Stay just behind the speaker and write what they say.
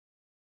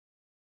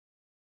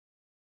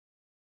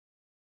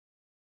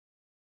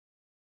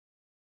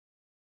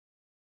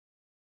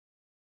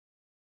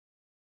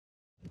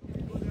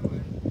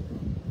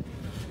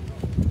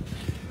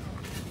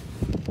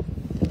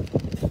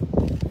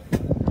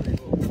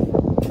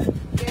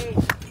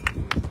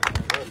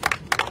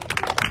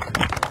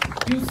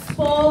You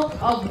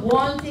spoke of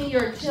wanting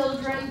your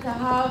children to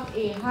have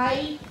a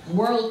high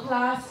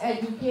world-class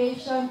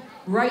education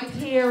right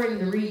here in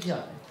the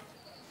region.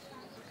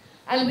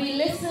 And we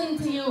listened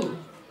to you,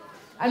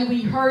 and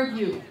we heard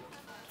you.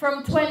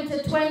 From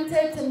 2020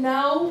 to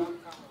now,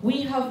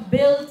 we have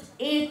built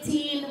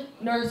 18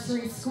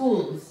 nursery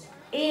schools.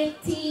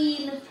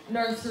 18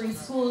 nursery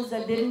schools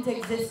that didn't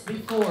exist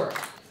before.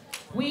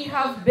 We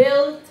have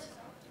built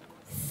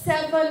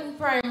 7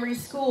 primary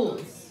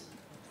schools.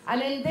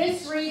 And in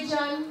this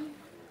region,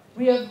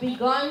 we have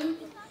begun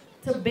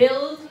to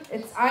build.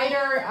 It's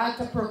either at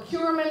the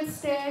procurement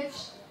stage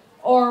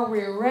or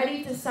we're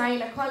ready to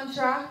sign a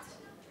contract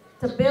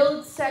to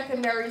build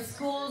secondary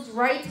schools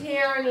right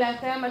here in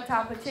Lethem at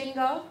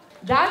Tabatinga.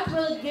 That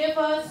will give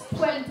us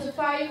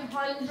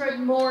 2,500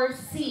 more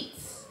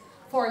seats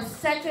for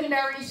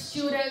secondary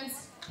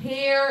students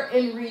here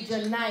in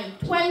Region 9.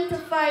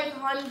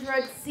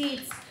 2,500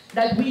 seats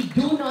that we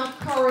do not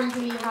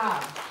currently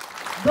have.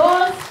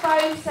 Those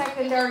 5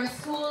 secondary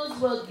schools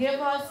will give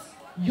us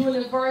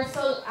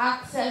universal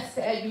access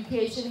to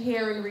education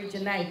here in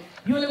Region 9.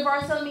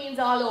 Universal means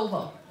all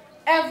over.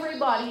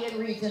 Everybody in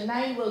Region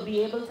 9 will be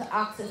able to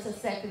access a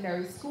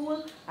secondary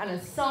school and a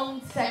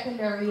sound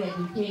secondary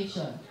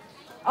education.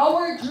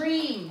 Our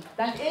dream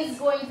that is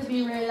going to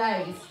be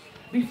realized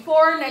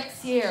before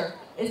next year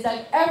is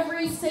that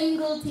every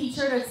single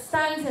teacher that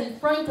stands in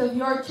front of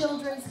your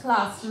children's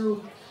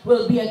classroom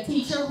will be a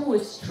teacher who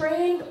is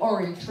trained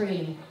or in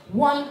training.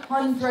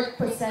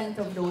 100%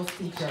 of those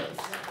teachers.